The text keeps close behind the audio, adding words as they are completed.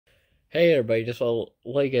Hey everybody, just want to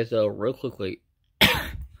let you guys know real quickly.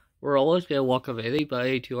 We're always going to welcome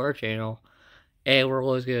anybody to our channel, and we're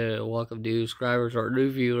always going to welcome new subscribers or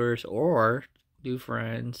new viewers or new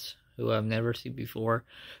friends who I've never seen before.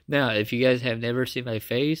 Now, if you guys have never seen my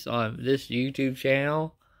face on this YouTube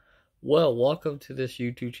channel, well, welcome to this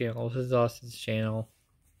YouTube channel. This is Austin's channel.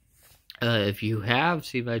 If you have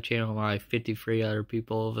seen my channel, my 53 other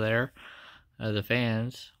people over there, the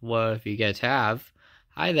fans, well, if you guys have,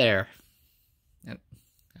 hi there.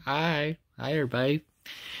 Hi everybody.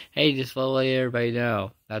 Hey, just want to let everybody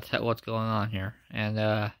know that's what's going on here.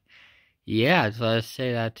 And yeah, just want to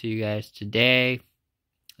say that to you guys today.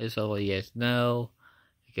 Just want to let you guys know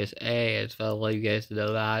because A, I just want to let you guys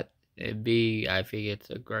know that, and B, I think it's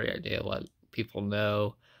a great idea to let people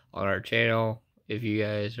know on our channel if you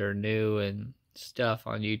guys are new and stuff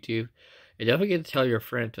on YouTube. And don't forget to tell your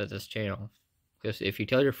friends about this channel because if you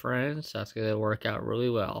tell your friends, that's gonna work out really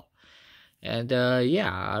well. And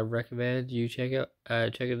yeah, I recommend you checking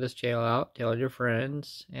this channel out, telling your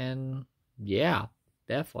friends, and yeah,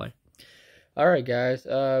 definitely. Alright guys,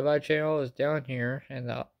 my channel is down here,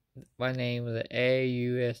 and my name is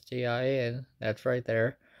AUSTIN. That's right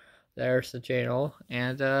there. There's the channel,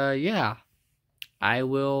 and yeah, I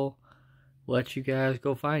will let you guys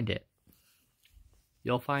go find it.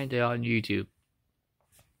 You'll find it on YouTube.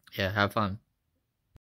 Yeah, have fun.